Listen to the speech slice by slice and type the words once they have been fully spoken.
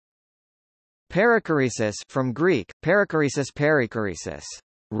Perichoresis, from Greek, perichoresis,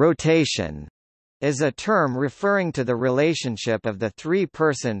 rotation, is a term referring to the relationship of the three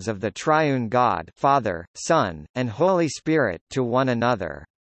persons of the triune God, Father, Son, and Holy Spirit, to one another.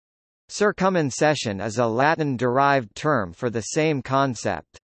 Circumincession is a Latin-derived term for the same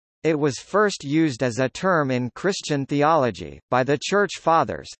concept. It was first used as a term in Christian theology, by the Church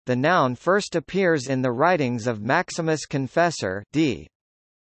Fathers. The noun first appears in the writings of Maximus Confessor d.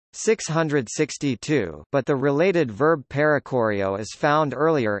 662, but the related verb perichoreo is found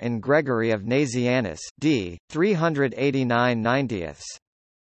earlier in Gregory of Nazianzus d. 389 90.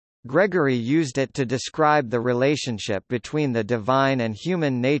 Gregory used it to describe the relationship between the divine and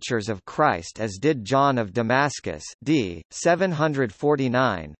human natures of Christ, as did John of Damascus d.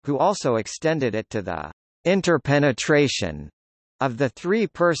 749, who also extended it to the interpenetration of the three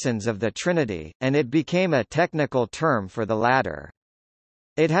persons of the Trinity, and it became a technical term for the latter.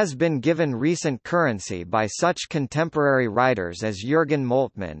 It has been given recent currency by such contemporary writers as Jürgen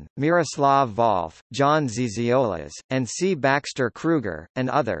Moltmann, Miroslav Volf, John Ziziolas, and C. Baxter Kruger, and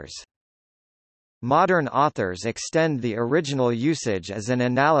others. Modern authors extend the original usage as an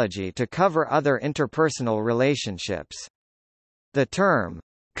analogy to cover other interpersonal relationships. The term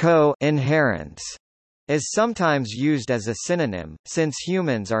co-inherence is sometimes used as a synonym, since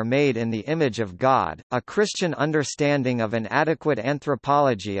humans are made in the image of God. A Christian understanding of an adequate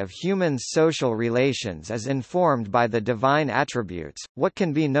anthropology of humans' social relations is informed by the divine attributes, what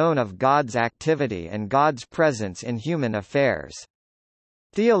can be known of God's activity and God's presence in human affairs.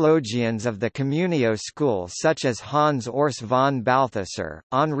 Theologians of the Communio school such as Hans Urs von Balthasar,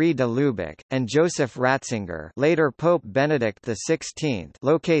 Henri de Lubac, and Joseph Ratzinger, later Pope Benedict XVI,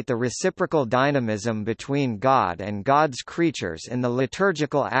 locate the reciprocal dynamism between God and God's creatures in the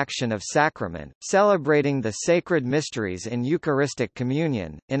liturgical action of sacrament, celebrating the sacred mysteries in Eucharistic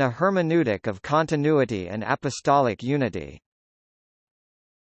communion, in a hermeneutic of continuity and apostolic unity.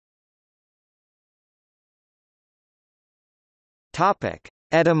 Topic: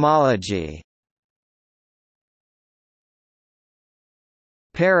 Etymology.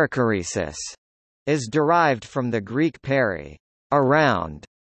 Perichoresis is derived from the Greek peri, around,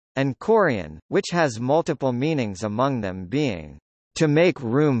 and chorion, which has multiple meanings, among them being to make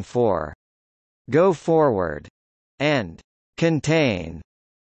room for, go forward, and contain.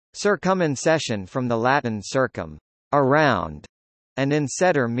 Circumincession from the Latin circum, around, and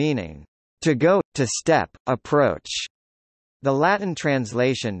inceder, meaning to go, to step, approach. The Latin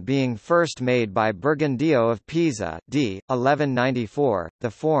translation being first made by Burgundio of Pisa d. 1194, the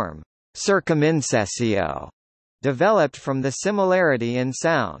form circumincessio developed from the similarity in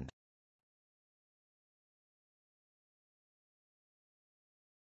sound.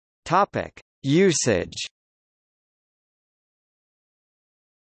 Topic: Usage.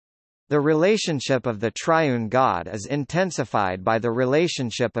 The relationship of the triune God is intensified by the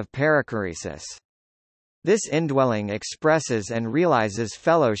relationship of perichoresis. This indwelling expresses and realizes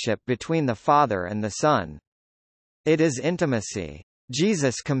fellowship between the Father and the Son. It is intimacy.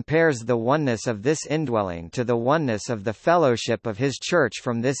 Jesus compares the oneness of this indwelling to the oneness of the fellowship of his Church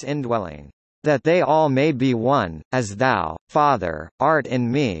from this indwelling, that they all may be one, as thou, Father, art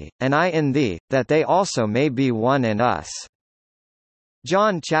in me, and I in thee, that they also may be one in us.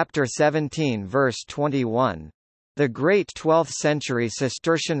 John chapter 17 verse 21. The great 12th-century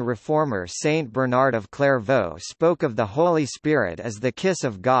Cistercian reformer Saint Bernard of Clairvaux spoke of the Holy Spirit as the kiss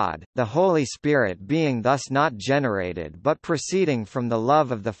of God, the Holy Spirit being thus not generated but proceeding from the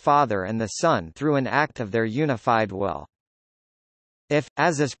love of the Father and the Son through an act of their unified will. If,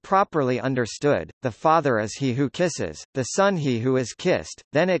 as is properly understood, the Father is he who kisses, the Son he who is kissed,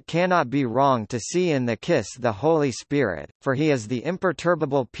 then it cannot be wrong to see in the kiss the Holy Spirit, for he is the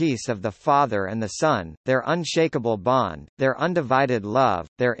imperturbable peace of the Father and the Son, their unshakable bond, their undivided love,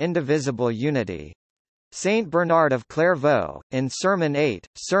 their indivisible unity. Saint Bernard of Clairvaux, in Sermon 8,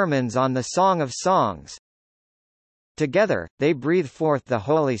 Sermons on the Song of Songs. Together, they breathe forth the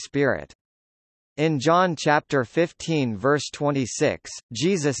Holy Spirit. In John chapter 15 verse 26,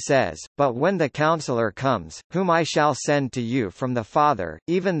 Jesus says, "But when the Counselor comes, whom I shall send to you from the Father,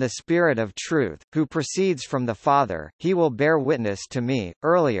 even the Spirit of truth, who proceeds from the Father, he will bear witness to me."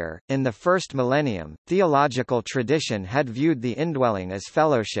 Earlier, in the first millennium, theological tradition had viewed the indwelling as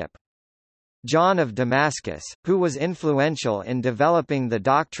fellowship. John of Damascus, who was influential in developing the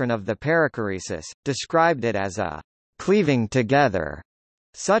doctrine of the perichoresis, described it as a cleaving together.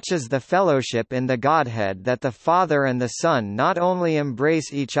 Such is the fellowship in the Godhead that the Father and the Son not only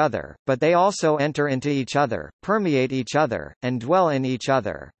embrace each other, but they also enter into each other, permeate each other, and dwell in each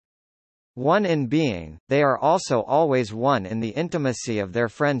other. One in being, they are also always one in the intimacy of their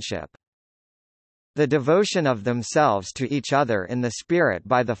friendship. The devotion of themselves to each other in the Spirit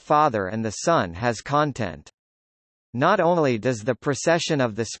by the Father and the Son has content. Not only does the procession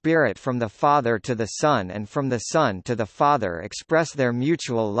of the Spirit from the Father to the Son and from the Son to the Father express their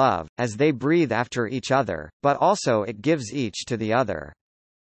mutual love, as they breathe after each other, but also it gives each to the other.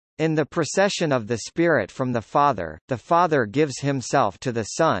 In the procession of the Spirit from the Father gives himself to the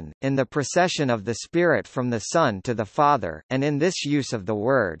Son, in the procession of the Spirit from the Son to the Father, and in this use of the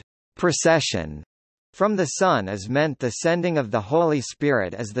word procession from the Son is meant the sending of the Holy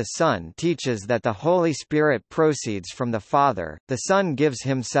Spirit, as the Son teaches that the Holy Spirit proceeds from the Father. The Son gives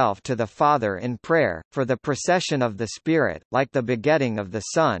himself to the Father in prayer, for the procession of the Spirit, like the begetting of the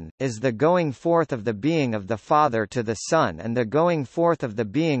Son, is the going forth of the being of the Father to the Son, and the going forth of the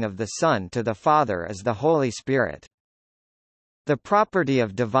being of the Son to the Father is the Holy Spirit. The property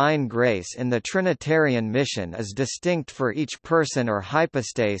of divine grace in the Trinitarian mission is distinct for each person or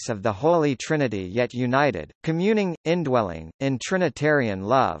hypostase of the Holy Trinity, yet united, communing, indwelling, in Trinitarian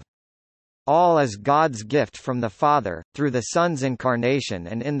love. All is God's gift from the Father, through the Son's incarnation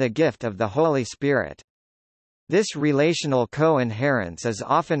and in the gift of the Holy Spirit. This relational co-inherence is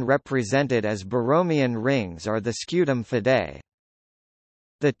often represented as Borromean rings or the scutum fidei.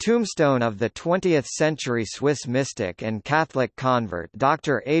 The tombstone of the 20th-century Swiss mystic and Catholic convert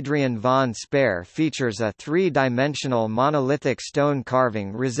Dr. Adrian von Speer features a three-dimensional monolithic stone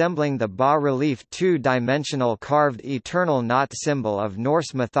carving resembling the bas-relief two-dimensional carved eternal knot symbol of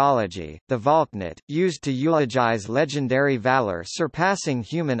Norse mythology, the Valknut, used to eulogize legendary valor surpassing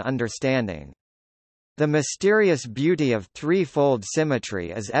human understanding. The mysterious beauty of threefold symmetry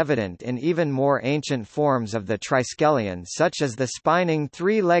is evident in even more ancient forms of the triskelion, such as the spining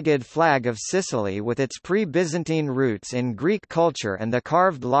three-legged flag of Sicily with its pre-Byzantine roots in Greek culture and the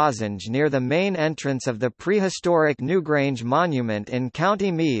carved lozenge near the main entrance of the prehistoric Newgrange monument in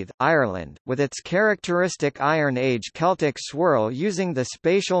County Meath, Ireland, with its characteristic Iron Age Celtic swirl using the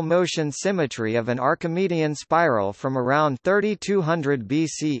spatial motion symmetry of an Archimedean spiral from around 3200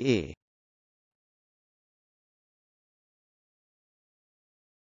 BCE.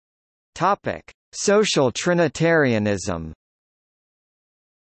 Topic: Social Trinitarianism.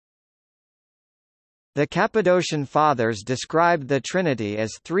 The Cappadocian Fathers described the Trinity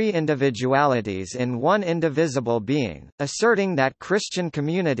as three individualities in one indivisible being, asserting that Christian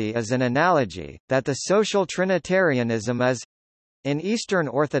community is an analogy, that the social Trinitarianism is, in Eastern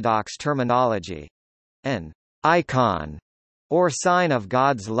Orthodox terminology, an icon, or sign of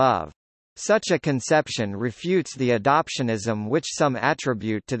God's love. Such a conception refutes the adoptionism which some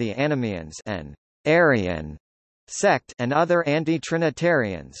attribute to the Anomoeans, an Arian sect, and other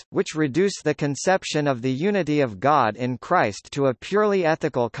anti-Trinitarians, which reduce the conception of the unity of God in Christ to a purely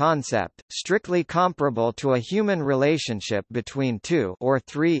ethical concept, strictly comparable to a human relationship between two or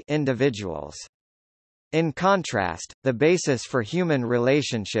three individuals. In contrast, the basis for human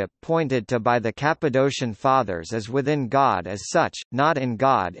relationship pointed to by the Cappadocian Fathers is within God as such, not in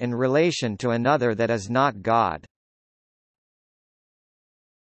God in relation to another that is not God.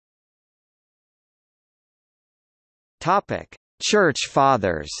 Topic: Church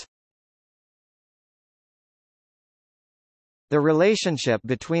Fathers. The relationship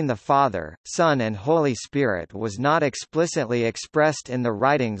between the Father, Son and Holy Spirit was not explicitly expressed in the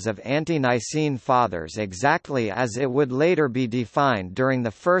writings of ante-Nicene Fathers exactly as it would later be defined during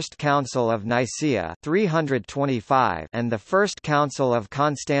the First Council of Nicaea 325 and the First Council of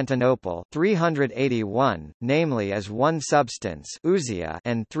Constantinople 381, namely as one substance ousia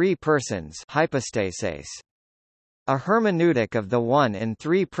and three persons hypostases. A hermeneutic of the one in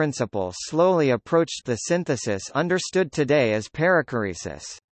three principle slowly approached the synthesis understood today as perichoresis.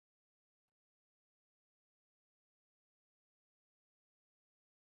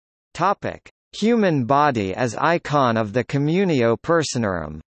 Topic: Human body as icon of the communio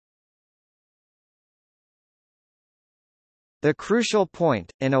personarum. The crucial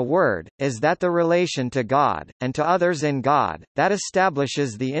point, in a word, is that the relation to God, and to others in God, that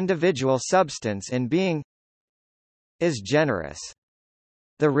establishes the individual substance in being, is generous.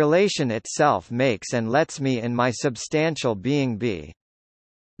 The relation itself makes and lets me in my substantial being be.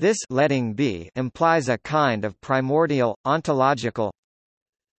 This letting be implies a kind of primordial, ontological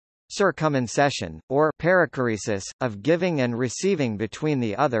circumcision, or perichoresis, of giving and receiving between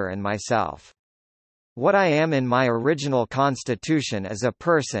the other and myself. What I am in my original constitution as a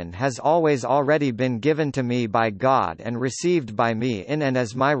person has always already been given to me by God and received by me in and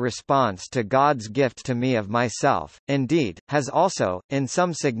as my response to God's gift to me of myself, indeed, has also, in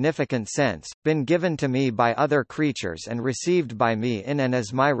some significant sense, been given to me by other creatures and received by me in and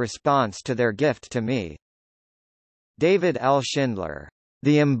as my response to their gift to me. David L. Schindler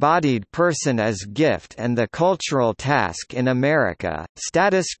The Embodied Person as Gift and the Cultural Task in America,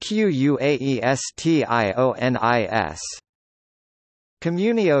 Status Questionis.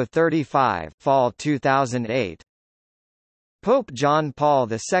 Communio 35, Fall 2008. Pope John Paul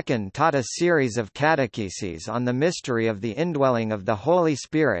II taught a series of catecheses on the mystery of the indwelling of the Holy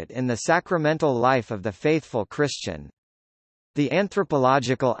Spirit in the sacramental life of the faithful Christian. The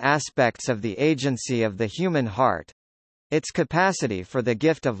anthropological aspects of the agency of the human heart, its capacity for the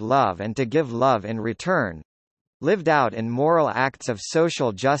gift of love and to give love in return, lived out in moral acts of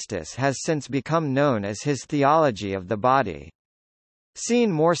social justice, has since become known as his theology of the body. Seen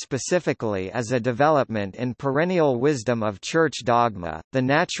more specifically as a development in perennial wisdom of church dogma, the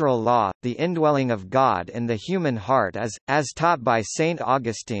natural law, the indwelling of God in the human heart is, as taught by Saint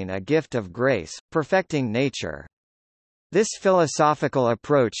Augustine, a gift of grace, perfecting nature. This philosophical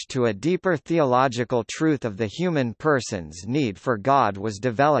approach to a deeper theological truth of the human person's need for God was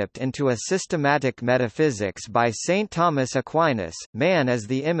developed into a systematic metaphysics by Saint Thomas Aquinas, man as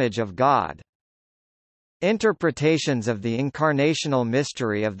the image of God. Interpretations of the incarnational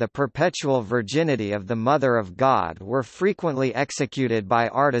mystery of the perpetual virginity of the Mother of God were frequently executed by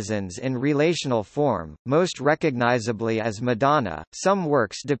artisans in relational form, most recognizably as Madonna, some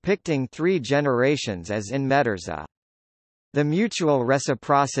works depicting 3 generations as in Mederza. The mutual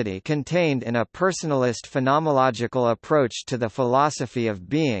reciprocity contained in a personalist phenomenological approach to the philosophy of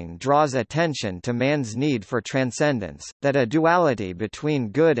being draws attention to man's need for transcendence, that a duality between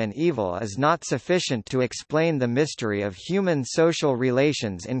good and evil is not sufficient to explain the mystery of human social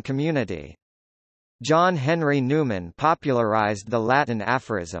relations in community. John Henry Newman popularized the Latin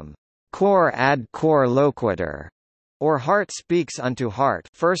aphorism, cor ad cor loquitur, or heart speaks unto heart,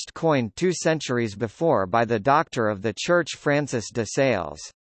 first coined 2 centuries before by the doctor of the Church Francis de Sales,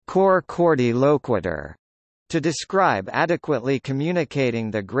 cor cordi loquitur, to describe adequately communicating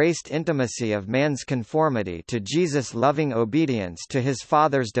the graced intimacy of man's conformity to Jesus' loving obedience to his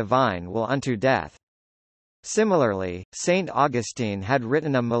Father's divine will unto death. Similarly, Saint Augustine had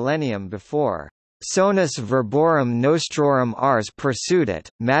written a millennium before, sonus verborum nostrorum ars persudet,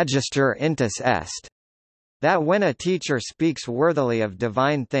 magister intus est, that when a teacher speaks worthily of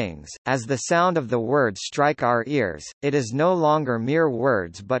divine things, as the sound of the words strike our ears, it is no longer mere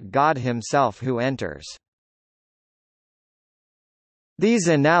words but God himself who enters. These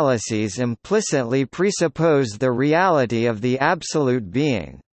analyses implicitly presuppose the reality of the absolute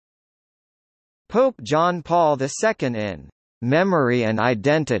being. Pope John Paul II in Memory and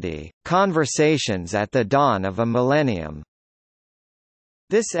Identity, Conversations at the Dawn of a Millennium.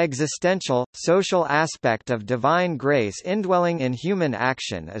 This existential, social aspect of divine grace indwelling in human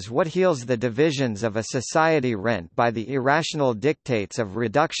action is what heals the divisions of a society rent by the irrational dictates of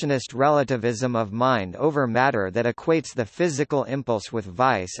reductionist relativism of mind over matter that equates the physical impulse with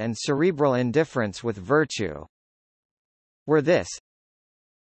vice and cerebral indifference with virtue. Were this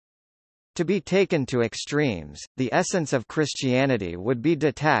to be taken to extremes, the essence of Christianity would be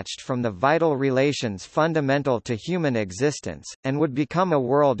detached from the vital relations fundamental to human existence, and would become a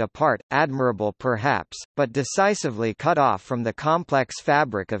world apart, admirable perhaps, but decisively cut off from the complex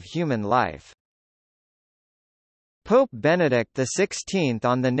fabric of human life. Pope Benedict XVI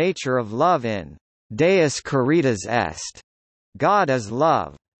on the nature of love in Deus Caritas Est, God is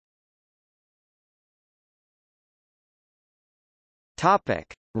Love.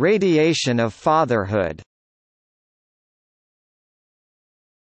 Topic: Radiation of Fatherhood.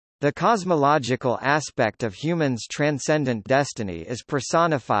 The cosmological aspect of humans' transcendent destiny is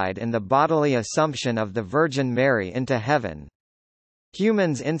personified in the bodily assumption of the Virgin Mary into heaven.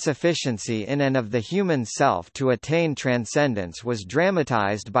 Humans' insufficiency in and of the human self to attain transcendence was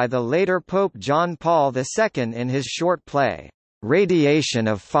dramatized by the later Pope John Paul II in his short play, Radiation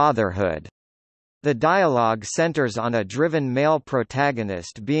of Fatherhood. The dialogue centers on a driven male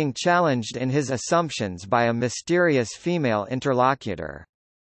protagonist being challenged in his assumptions by a mysterious female interlocutor.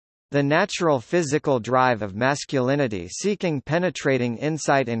 The natural physical drive of masculinity seeking penetrating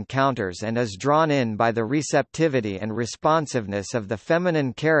insight encounters and is drawn in by the receptivity and responsiveness of the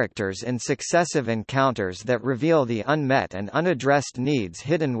feminine characters in successive encounters that reveal the unmet and unaddressed needs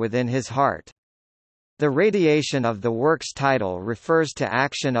hidden within his heart. The radiation of the work's title refers to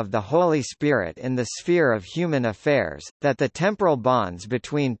action of the Holy Spirit in the sphere of human affairs, that the temporal bonds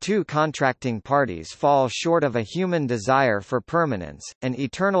between 2 contracting parties fall short of a human desire for permanence, an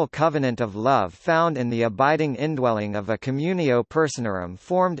eternal covenant of love found in the abiding indwelling of a communio personarum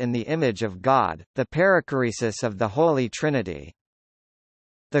formed in the image of God, the perichoresis of the Holy Trinity.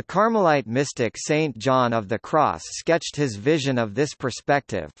 The Carmelite mystic Saint John of the Cross sketched his vision of this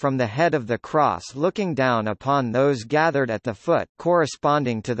perspective from the head of the cross looking down upon those gathered at the foot,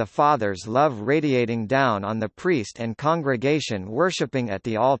 corresponding to the Father's love radiating down on the priest and congregation worshipping at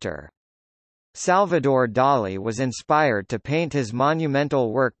the altar. Salvador Dali was inspired to paint his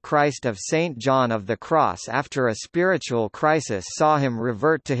monumental work Christ of Saint John of the Cross after a spiritual crisis saw him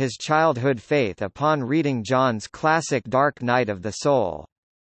revert to his childhood faith upon reading John's classic Dark Night of the Soul.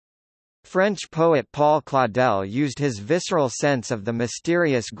 French poet Paul Claudel used his visceral sense of the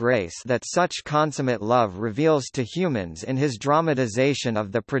mysterious grace that such consummate love reveals to humans in his dramatization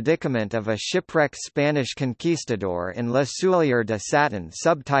of the predicament of a shipwrecked Spanish conquistador in Le Soulier de Satin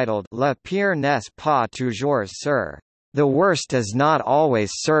subtitled Le pire n'est pas toujours sûr. The worst is not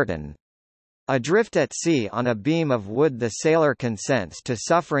always certain. Adrift at sea on a beam of wood, the sailor consents to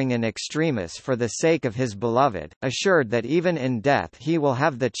suffering in extremis for the sake of his beloved, assured that even in death he will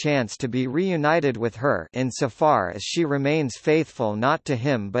have the chance to be reunited with her insofar as she remains faithful not to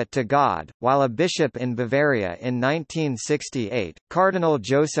him but to God. While a bishop in Bavaria in 1968, Cardinal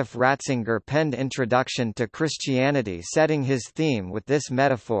Joseph Ratzinger penned Introduction to Christianity, setting his theme with this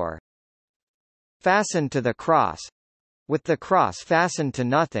metaphor: fastened to the cross, with the cross fastened to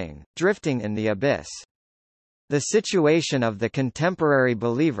nothing, drifting in the abyss. The situation of the contemporary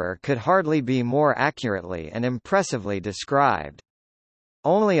believer could hardly be more accurately and impressively described.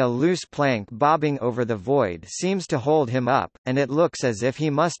 Only a loose plank bobbing over the void seems to hold him up, and it looks as if he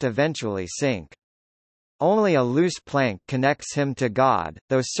must eventually sink. Only a loose plank connects him to God,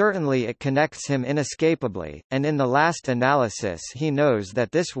 though certainly it connects him inescapably, and in the last analysis he knows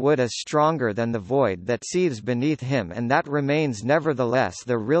that this wood is stronger than the void that seethes beneath him, and that remains nevertheless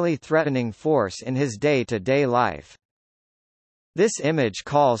the really threatening force in his day-to-day life. This image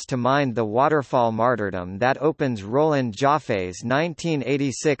calls to mind the waterfall martyrdom that opens Roland Joffe's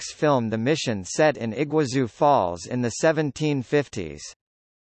 1986 film The Mission, set in Iguazu Falls in the 1750s.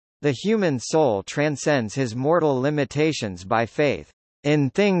 The human soul transcends his mortal limitations by faith, in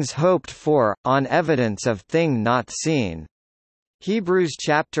things hoped for, on evidence of thing not seen. Hebrews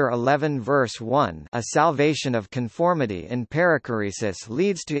chapter 11 verse 1. A salvation of conformity in perichoresis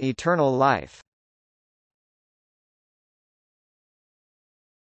leads to eternal life.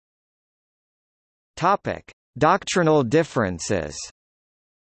 Topic: Doctrinal differences.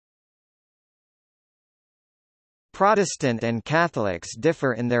 Protestant and Catholics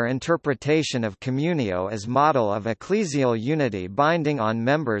differ in their interpretation of communio as model of ecclesial unity binding on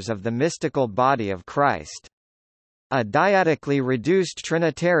members of the mystical body of Christ. A dyadically reduced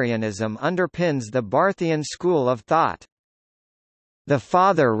trinitarianism underpins the Barthian school of thought. The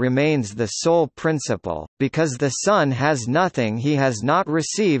Father remains the sole principle, because the Son has nothing he has not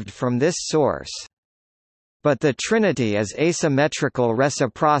received from this source. But the Trinity is asymmetrical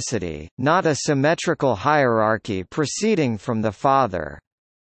reciprocity, not a symmetrical hierarchy proceeding from the Father.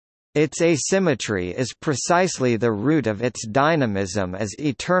 Its asymmetry is precisely the root of its dynamism as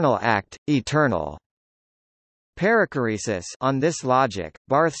eternal act, eternal. Perichoresis. On this logic,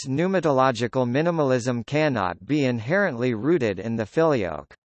 Barth's pneumatological minimalism cannot be inherently rooted in the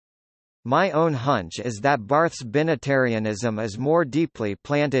filioque. My own hunch is that Barth's binitarianism is more deeply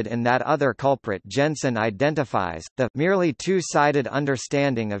planted in that other culprit Jensen identifies, the merely two-sided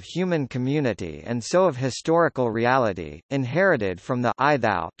understanding of human community and so of historical reality, inherited from the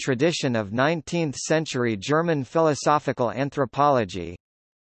I-thou tradition of 19th-century German philosophical anthropology.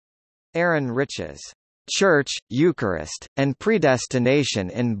 Aaron Rich's Church, Eucharist, and Predestination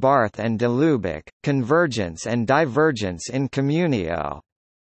in Barth and de Lubac, Convergence and Divergence in Communio.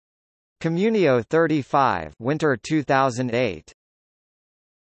 Communio 35, Winter 2008.